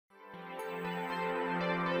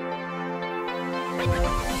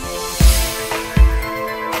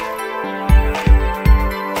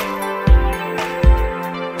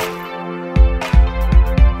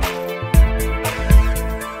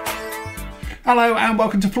Hello and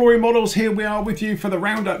welcome to Flory Models. Here we are with you for the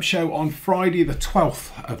Roundup show on Friday the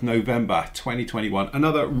 12th of November 2021.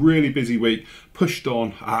 Another really busy week, pushed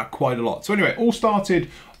on quite a lot. So anyway, all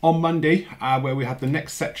started on Monday where we had the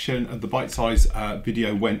next section of the Bitesize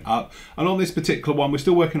video went up, and on this particular one we're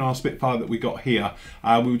still working on our Spitfire that we got here.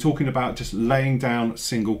 We were talking about just laying down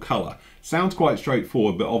single colour. Sounds quite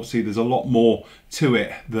straightforward, but obviously there's a lot more to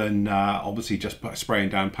it than obviously just spraying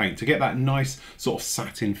down paint. To get that nice sort of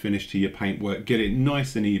satin finish to your paintwork, get it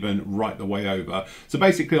nice and even right the way over. So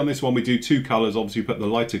basically on this one we do two colours. Obviously we put the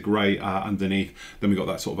lighter grey underneath, then we've got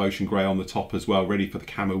that sort of ocean grey on the top as well, ready for the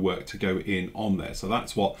camo work to go in on there. So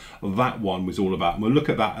that's what that one was all about, and we'll look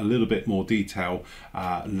at that a little bit more detail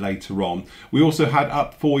later on. We also had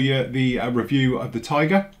up for you the review of the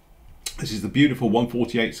Tiger. This is the beautiful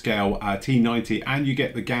 148 scale T90, and you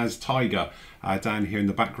get the Gaz Tiger down here in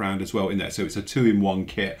the background as well in there. So it's a 2-in-1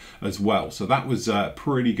 kit as well. So that was a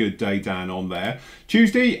pretty good day down on there.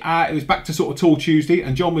 Tuesday, it was back to sort of Tool Tuesday,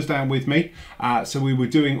 and John was down with me. So we were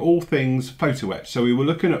doing all things photo etch. So we were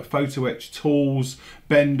looking at photo etch tools,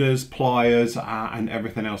 benders, pliers, and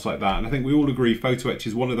everything else like that. And I think we all agree photo etch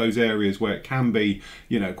is one of those areas where it can be,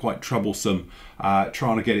 you know, quite troublesome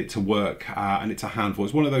trying to get it to work, and it's a handful.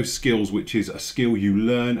 It's one of those skills which is a skill you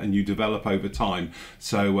learn and you develop over time.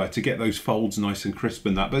 So to get those folds nice and crisp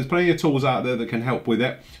and that, but there's plenty of tools out there that can help with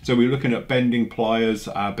it. So we're looking at bending pliers,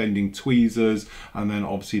 bending tweezers, and then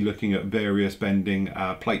obviously looking at various bending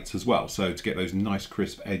plates as well, so to get those nice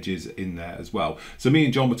crisp edges in there as well. So me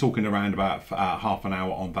and John were talking around about half an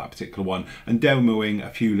hour on that particular one and demoing a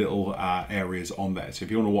few little areas on there. So if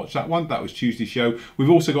you want to watch that one, that was Tuesday's show. We've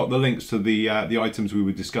also got the links to the items we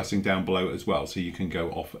were discussing down below as well, so you can go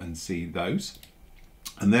off and see those.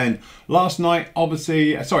 And then last night,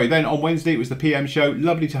 obviously, then on Wednesday, it was the PM show.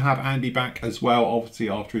 Lovely to have Andy back as well, obviously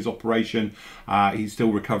after his operation. He's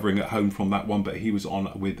still recovering at home from that one, but he was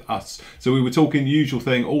on with us. So we were talking the usual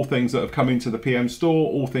thing, all things that have come into the PM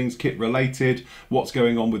store, all things kit related, what's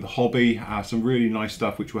going on with the hobby, some really nice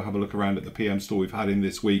stuff, which we'll have a look around at the PM store we've had in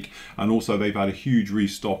this week. And also they've had a huge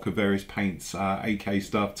restock of various paints, AK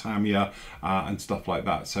stuff, Tamiya, and stuff like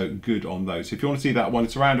that. So good on those. So if you want to see that one,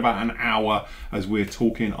 it's around about an hour as we're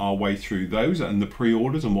talking our way through those and the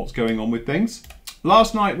pre-orders and what's going on with things.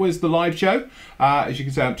 Last night was the live show. As you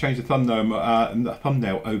can see, I haven't changed the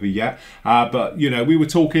thumbnail over yet. But, you know, we were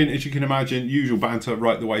talking, as you can imagine, usual banter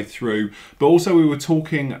right the way through. But also we were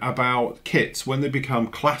talking about kits, when they become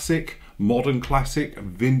classic, modern classic,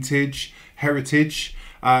 vintage, heritage,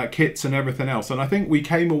 kits and everything else. And I think we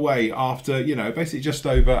came away after, you know, basically just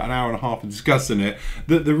over an hour and a half of discussing it,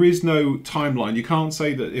 that there is no timeline. You can't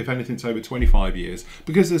say that if anything's over 25 years,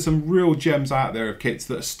 because there's some real gems out there of kits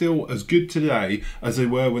that are still as good today as they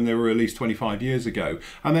were when they were released 25 years ago.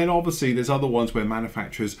 And then obviously there's other ones where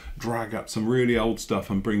manufacturers drag up some really old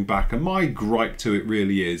stuff and bring back. And my gripe to it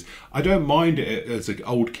really is, I don't mind it as an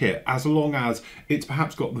old kit as long as it's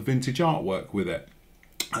perhaps got the vintage artwork with it.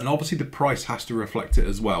 And obviously the price has to reflect it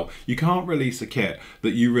as well. You can't release a kit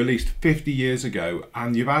that you released 50 years ago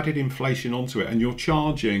and you've added inflation onto it and you're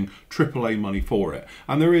charging AAA money for it.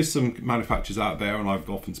 And there is some manufacturers out there, and I've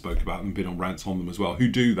often spoke about them, been on rants on them as well, who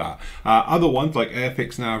do that. Other ones like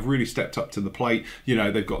Airfix now have really stepped up to the plate. You know,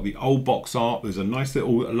 they've got the old box art, there's a nice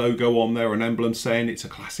little logo on there, an emblem saying it's a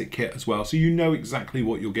classic kit as well. So you know exactly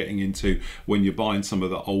what you're getting into when you're buying some of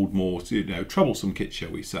the old, more, you know, troublesome kits,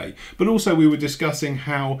 shall we say. But also we were discussing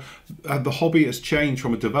how the hobby has changed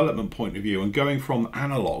from a development point of view, and going from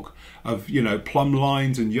analog of, you know, plumb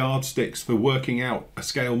lines and yardsticks for working out a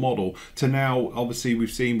scale model to now, obviously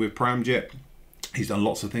we've seen with Pramjet, he's done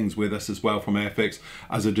lots of things with us as well from Airfix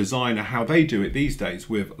as a designer, how they do it these days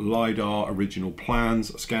with LiDAR, original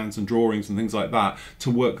plans, scans and drawings and things like that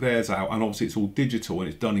to work theirs out. And obviously it's all digital and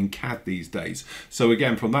it's done in CAD these days. So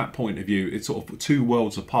again, from that point of view, it's sort of two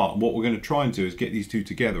worlds apart. And what we're going to try and do is get these two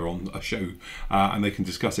together on a show and they can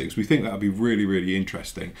discuss it, because we think that would be really, really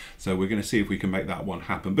interesting. So we're going to see if we can make that one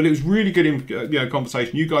happen. But it was really good you know,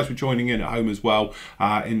 conversation. You guys were joining in at home as well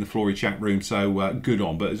in the Flory chat room. So good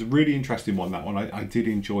on. But it's a really interesting one, that one. I did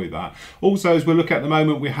enjoy that. Also, as we look at the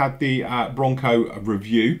moment, we had the Bronco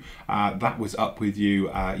review. That was up with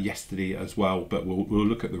you yesterday as well, but we'll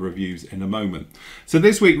look at the reviews in a moment. So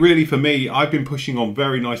this week, really for me, I've been pushing on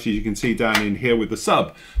very nicely, as you can see down in here with the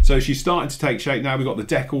sub. So she's starting to take shape now. We've got the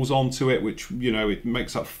decals onto it, which, you know, it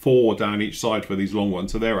makes up 4 down each side for these long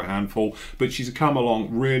ones, so they're a handful. But she's come along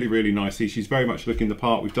really, really nicely. She's very much looking the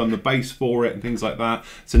part. We've done the base for it and things like that.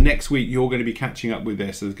 So next week, you're going to be catching up with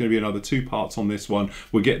this. So there's going to be another 2 parts on this one.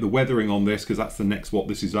 We'll get the weathering on this because that's the next what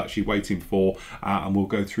this is actually waiting for, and we'll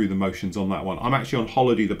go through the motions on that one. I'm actually on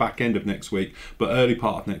holiday the back end of next week, but early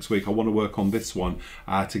part of next week I want to work on this one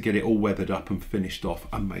to get it all weathered up and finished off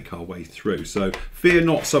and make our way through. So fear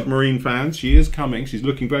not, submarine fans, she is coming. She's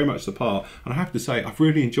looking very much the part, and I have to say I've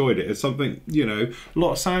really enjoyed it. It's something, you know, a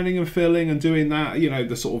lot of sanding and filling and doing that, you know,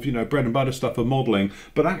 the sort of, you know, bread and butter stuff of modelling,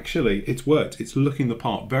 but actually it's worked. It's looking the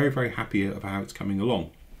part. Very, very happy of how it's coming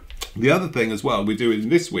along. The other thing as well we're doing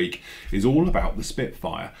this week is all about the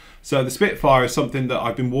Spitfire. So the Spitfire is something that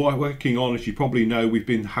I've been working on. As you probably know, we've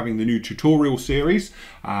been having the new tutorial series,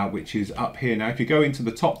 which is up here now. If you go into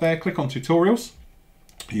the top there, click on tutorials.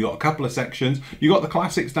 You got a couple of sections. You got the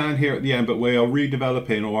classics down here at the end, but we are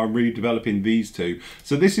redeveloping, or I'm redeveloping these two.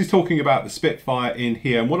 So this is talking about the Spitfire in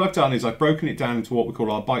here. And what I've done is I've broken it down into what we call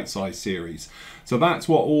our Bitesize series. So that's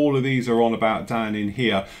what all of these are on about down in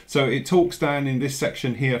here. So it talks down in this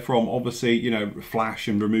section here from obviously, you know, flash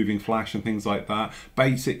and removing flash and things like that.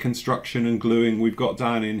 Basic construction and gluing we've got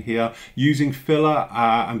down in here. Using filler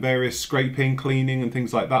and various scraping, cleaning and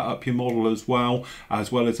things like that up your model as well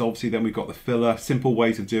as obviously then we've got the filler, simple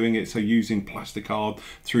ways of doing it. So using plastic art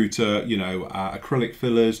through to, you know, acrylic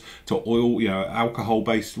fillers to oil, you know, alcohol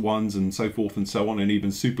based ones and so forth and so on, and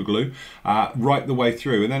even super glue right the way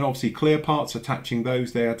through. And then obviously clear parts, attaching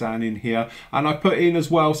those there down in here. And I put in as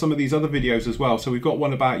well some of these other videos as well. So we've got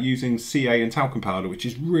one about using CA and talcum powder, which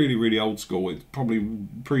is really, really old school. It probably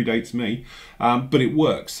predates me, but it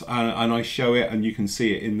works, and I show it and you can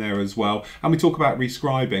see it in there as well. And we talk about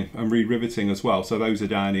rescribing and re-riveting as well. So those are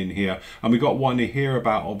down in here. And we've got one here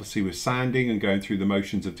about obviously with sanding and going through the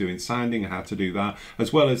motions of doing sanding and how to do that,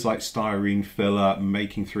 as well as like styrene filler,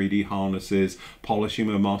 making 3D harnesses, polishing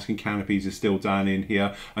and masking canopies is still down in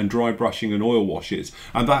here, and dry brushing and oil washes,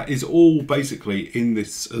 and that is all basically in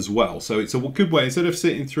this as well. So it's a good way, instead of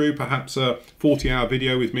sitting through perhaps a 40-hour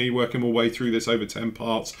video with me working my way through this over 10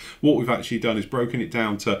 parts, what we've actually done is broken it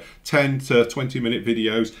down to 10 to 20-minute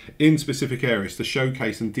videos in specific areas to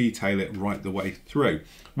showcase and detail it right the way through.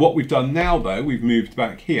 What we've done now though, we've moved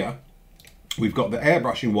back here. We've got the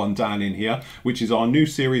airbrushing one down in here, which is our new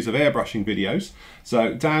series of airbrushing videos.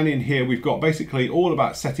 So down in here, we've got basically all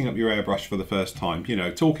about setting up your airbrush for the first time, you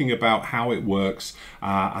know, talking about how it works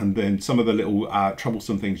and then some of the little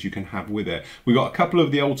troublesome things you can have with it. We've got a couple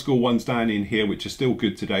of the old school ones down in here, which are still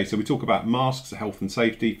good today. So we talk about masks, health and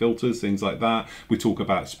safety, filters, things like that. We talk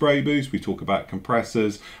about spray boosts, we talk about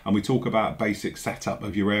compressors, and we talk about basic setup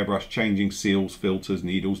of your airbrush, changing seals, filters,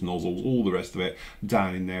 needles, nozzles, all the rest of it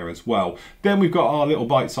down in there as well. Then we've got our little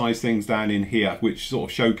bite-sized things down in here, which sort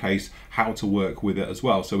of showcase how to work with it as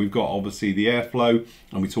well. So we've got obviously the airflow,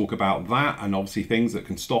 and we talk about that, and obviously things that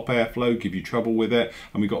can stop airflow, give you trouble with it.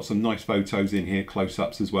 And we've got some nice photos in here,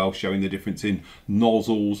 close-ups as well, showing the difference in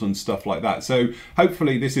nozzles and stuff like that. So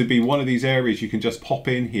hopefully this would be one of these areas you can just pop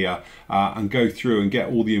in here and go through and get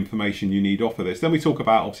all the information you need off of this. Then we talk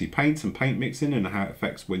about obviously paints and paint mixing and how it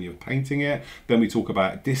affects when you're painting it. Then we talk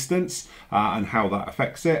about distance and how that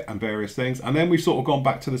affects it and various things. And then we've sort of gone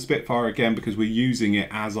back to the Spitfire again because we're using it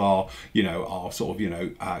as our, you know, our sort of, you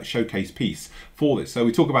know, showcase piece for this. So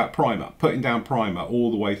we talk about primer, putting down primer all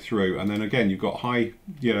the way through. And then again, you've got high,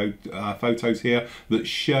 you know, photos here that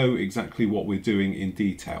show exactly what we're doing in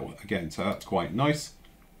detail again. So that's quite nice.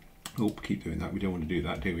 Oh, keep doing that. We don't want to do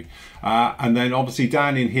that, do we? And then obviously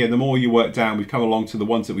down in here, the more you work down, we've come along to the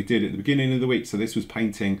ones that we did at the beginning of the week. So this was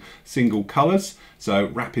painting single colors. So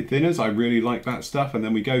rapid thinners, I really like that stuff. And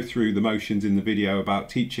then we go through the motions in the video about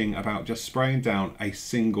teaching about just spraying down a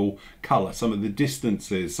single color, some of the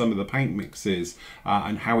distances, some of the paint mixes,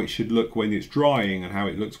 and how it should look when it's drying and how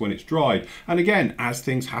it looks when it's dried. And again, as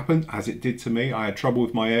things happened, as it did to me, I had trouble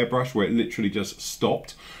with my airbrush where it literally just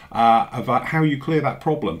stopped. About how you clear that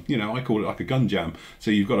problem. You know, I call it like a gun jam.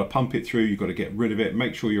 So you've got to pump it through, you've got to get rid of it,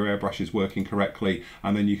 make sure your airbrush is working correctly,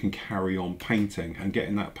 and then you can carry on painting and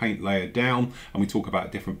getting that paint layer down. And we talk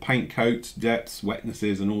about different paint coats, depths,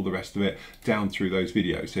 wetnesses, and all the rest of it down through those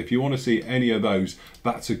videos. So if you want to see any of those,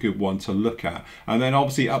 that's a good one to look at. And then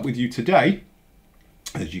obviously up with you today,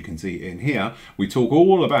 as you can see in here, we talk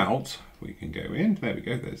all about, we can go in, there we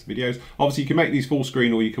go, there's videos. Obviously you can make these full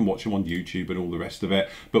screen or you can watch them on YouTube and all the rest of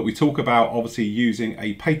it, but we talk about obviously using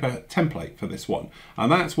a paper template for this one.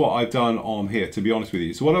 And that's what I've done on here, to be honest with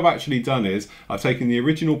you. So what I've actually done is I've taken the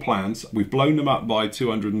original plans, we've blown them up by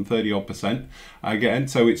 230% again,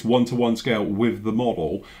 so it's 1-to-1 scale with the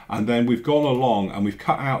model, and then we've gone along and we've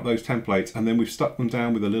cut out those templates and then we've stuck them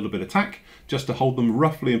down with a little bit of tack just to hold them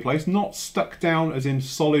roughly in place, not stuck down as in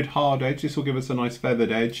solid hard edge. This will give us a nice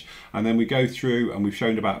feathered edge, and then then we go through and we've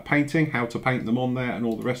shown about painting, how to paint them on there and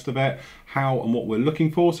all the rest of it, how and what we're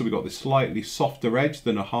looking for. So we've got this slightly softer edge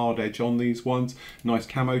than a hard edge on these ones, nice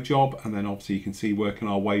camo job, and then obviously you can see working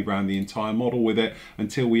our way around the entire model with it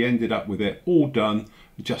until we ended up with it all done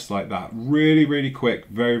just like that. Really, really quick,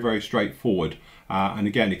 very, very straightforward. And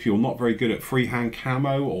again, if you're not very good at freehand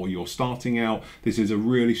camo or you're starting out, this is a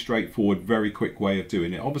really straightforward, very quick way of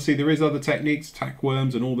doing it. Obviously, there is other techniques, tack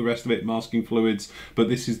worms and all the rest of it, masking fluids, but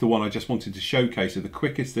this is the one I just wanted to showcase as the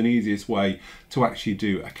quickest and easiest way to actually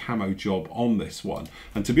do a camo job on this one.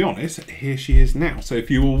 And to be honest, here she is now. So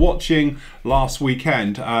if you were watching last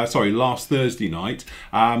Thursday night,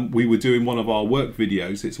 we were doing one of our work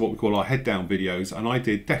videos. It's what we call our head down videos, and I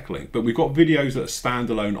did decaling, but we've got videos that are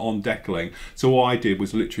standalone on decaling. So what I did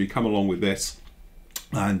was literally come along with this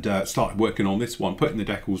and started working on this one, putting the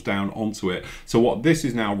decals down onto it. So what this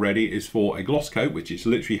is now ready is for a gloss coat, which it's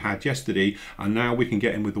literally had yesterday, and now we can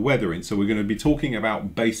get in with the weathering. So we're going to be talking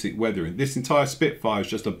about basic weathering. This entire Spitfire is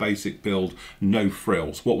just a basic build, no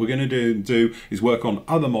frills. What we're going to do is work on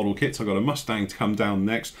other model kits. I've got a Mustang to come down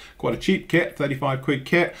next, quite a cheap kit, 35 quid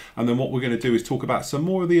kit, and then what we're going to do is talk about some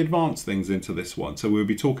more of the advanced things into this one. So we'll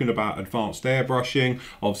be talking about advanced airbrushing,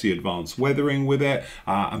 obviously advanced weathering with it,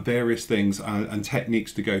 and various things and techniques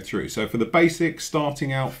to go through. So for the basics,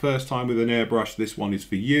 starting out first time with an airbrush, this one is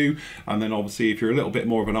for you. And then obviously if you're a little bit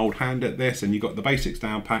more of an old hand at this and you've got the basics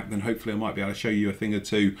down packed, then hopefully I might be able to show you a thing or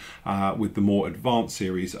two with the more advanced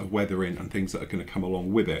series of weathering and things that are going to come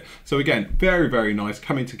along with it. So again, very, very nice,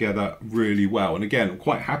 coming together really well. And again, I'm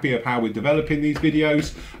quite happy of how we're developing these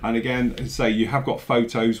videos. And again, say you have got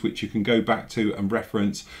photos which you can go back to and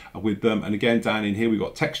reference with them. And again, down in here we've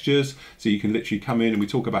got textures, so you can literally come in and we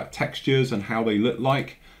talk about textures and how they look like.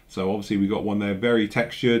 So obviously we've got one there, very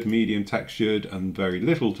textured, medium textured, and very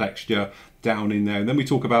little texture down in there. And then we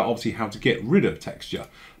talk about obviously how to get rid of texture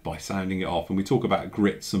by sanding it off. And we talk about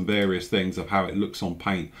grits and various things of how it looks on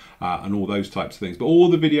paint and all those types of things. But all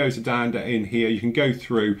the videos are down in here. You can go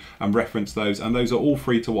through and reference those, and those are all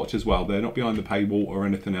free to watch as well. They're not behind the paywall or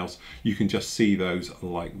anything else. You can just see those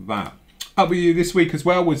like that. Up with you this week as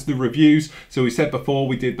well was the reviews. So we said before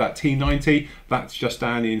we did that T90, that's just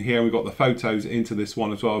down in here. We've got the photos into this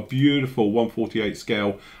one as well. A beautiful 1/48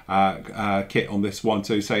 scale kit on this one.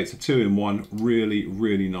 So say it's a 2-in-1, really,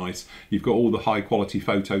 really nice. You've got all the high quality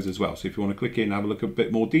photos as well. So if you want to click in and have a look at a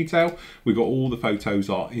bit more detail, we've got all the photos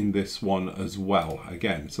are in this one as well.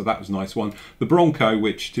 Again, so that was a nice one. The Bronco,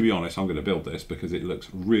 which to be honest, I'm going to build this because it looks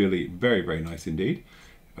really very, very nice indeed.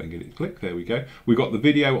 If I can get it to click, there we go. We've got the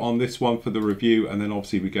video on this one for the review, and then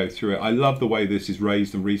obviously we go through it. I love the way this is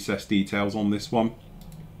raised and recessed details on this one.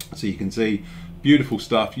 So you can see beautiful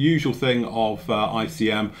stuff, usual thing of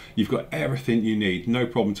ICM. You've got everything you need, no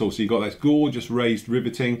problem at all. So you've got this gorgeous raised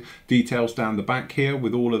riveting details down the back here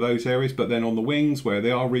with all of those areas, but then on the wings where they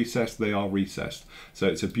are recessed, they are recessed. So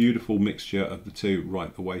it's a beautiful mixture of the two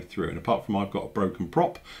right the way through. And apart from I've got a broken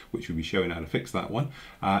prop, which we'll be showing how to fix that one,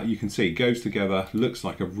 you can see it goes together, looks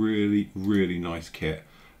like a really, really nice kit.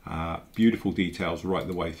 Beautiful details right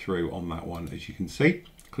the way through on that one, as you can see.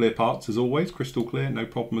 Clear parts as always, crystal clear, no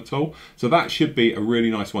problem at all. So that should be a really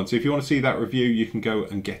nice one. So if you want to see that review, you can go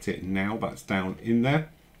and get it now. That's down in there.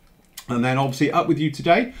 And then obviously up with you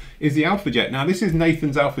today is the Alpha Jet. Now this is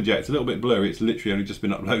Nathan's Alpha Jet. It's a little bit blurry. It's literally only just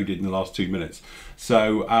been uploaded in the last 2 minutes.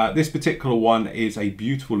 So this particular one is a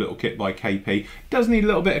beautiful little kit by KP. Does need a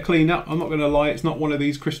little bit of cleanup. I'm not going to lie. It's not one of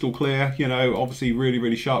these crystal clear, you know, obviously really,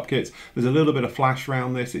 really sharp kits. There's a little bit of flash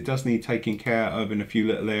around this. It does need taking care of in a few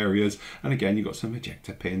little areas. And again, you've got some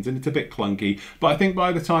ejector pins and it's a bit clunky. But I think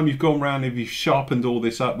by the time you've gone around, if you've sharpened all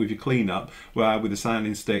this up with your cleanup with a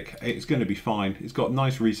sanding stick, it's going to be fine. It's got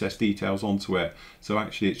nice recessed details onto it. So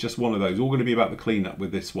actually it's just one of those. All going to be about the cleanup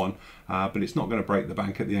with this one. But it's not going to break the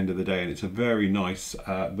bank at the end of the day, and it's a very nice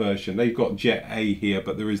version. They've got Jet A here,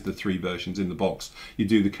 but there is the 3 versions in the box. You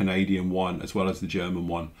do the Canadian one as well as the German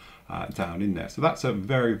one down in there. So that's a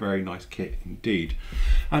very, very nice kit indeed.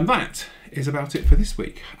 And that is about it for this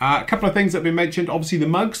week. A couple of things that have been mentioned. Obviously the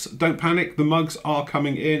mugs, don't panic, the mugs are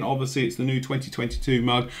coming in. Obviously it's the new 2022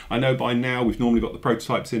 mug. I know by now we've normally got the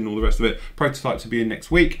prototypes in and all the rest of it. Prototypes will be in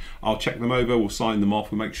next week. I'll check them over, we'll sign them off,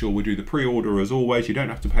 we'll make sure we do the pre-order as always. You don't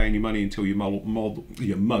have to pay any money until your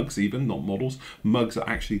mugs, even not models, mugs are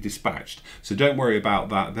actually dispatched. So don't worry about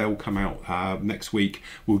that, they'll come out next week.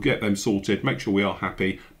 We'll get them sorted, make sure we are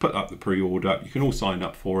happy, put up the pre-order, you can all sign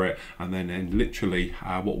up for it, and then literally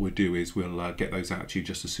what we'll do is we'll get those out to you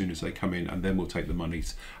just as soon as they come in, and then we'll take the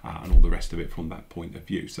monies and all the rest of it from that point of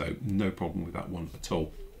view. So no problem with that one at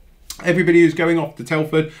all. Everybody who's going off to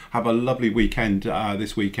Telford, have a lovely weekend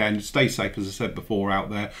this weekend. Stay safe, as I said before, out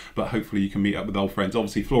there, but hopefully you can meet up with old friends.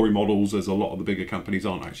 Obviously, Flory Models, as a lot of the bigger companies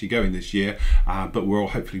aren't actually going this year, but we'll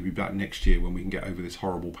hopefully be back next year when we can get over this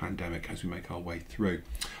horrible pandemic as we make our way through.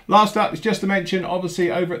 Last up is just to mention, obviously,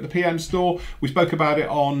 over at the PM store, we spoke about it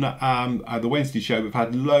on the Wednesday show. We've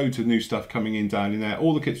had loads of new stuff coming in down in there.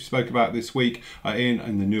 All the kits we spoke about this week are in,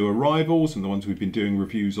 and the new arrivals, and the ones we've been doing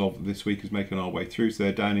reviews of this week is making our way through. So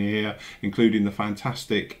they're down here, including the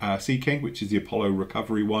fantastic Sea King, which is the Apollo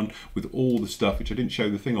recovery one with all the stuff, which I didn't show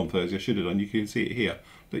the thing on Thursday. I should have done. You can see it here,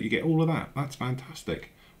 that you get all of that. That's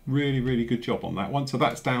fantastic. Really good job on that one. So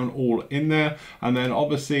that's down all in there. And then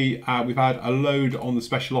obviously we've had a load on the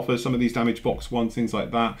special offers, some of these damage box ones, things like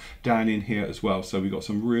that, down in here as well. So we've got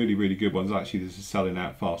some really good ones. Actually, this is selling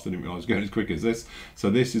out fast. I didn't realize it was going as quick as this. So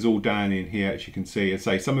this is all down in here, as you can see. And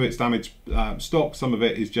say some of it's damaged stock, some of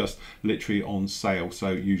it is just literally on sale. So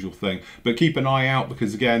usual thing. But keep an eye out,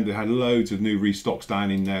 because again, they had loads of new restocks down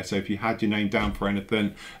in there. So if you had your name down for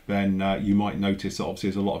anything, then you might notice that obviously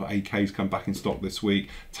there's a lot of AKs come back in stock this week.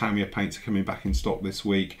 Tamiya paints are coming back in stock this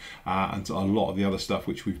week, and a lot of the other stuff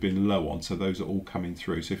which we've been low on, so those are all coming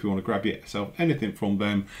through. So if you want to grab yourself anything from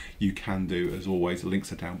them, you can do. As always, the links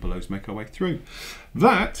are down below to make our way through.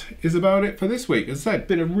 That is about it for this week. As I said,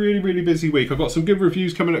 been a really busy week. I've got some good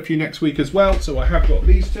reviews coming up for you next week as well. So I have got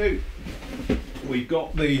these two. We've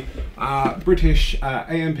got the British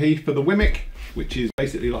AMP for the Wimmick, which is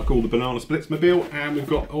basically like all the banana splitsmobile, and we've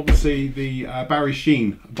got obviously the Barry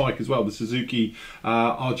Sheen bike as well, the Suzuki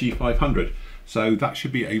RG500. So that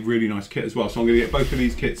should be a really nice kit as well. So I'm going to get both of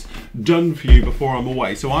these kits done for you before I'm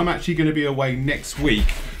away. So I'm actually going to be away next week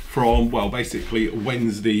from, well, basically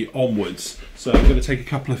Wednesday onwards. So I'm going to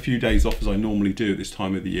take a few days off, as I normally do at this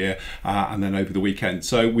time of the year, and then over the weekend.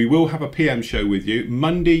 So we will have a PM show with you.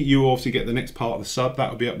 Monday, you will obviously get the next part of the sub.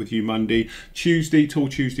 That will be up with you Monday. Tuesday, Tall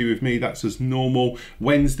Tuesday with me. That's as normal.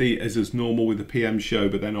 Wednesday is as normal with the PM show,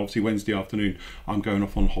 but then obviously Wednesday afternoon, I'm going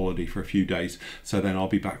off on holiday for a few days. So then I'll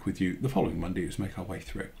be back with you the following Monday as we make our way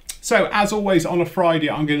through. So as always, on a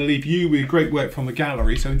Friday, I'm going to leave you with great work from the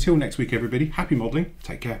gallery. So until next week, everybody, happy modelling.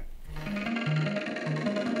 Take care.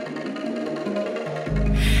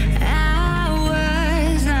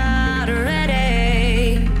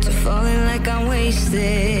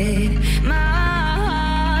 Wasted. My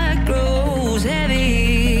heart grows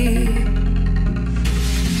heavy.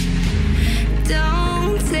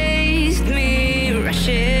 Don't taste me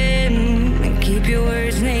rushing and keep your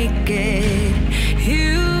words naked.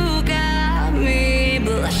 You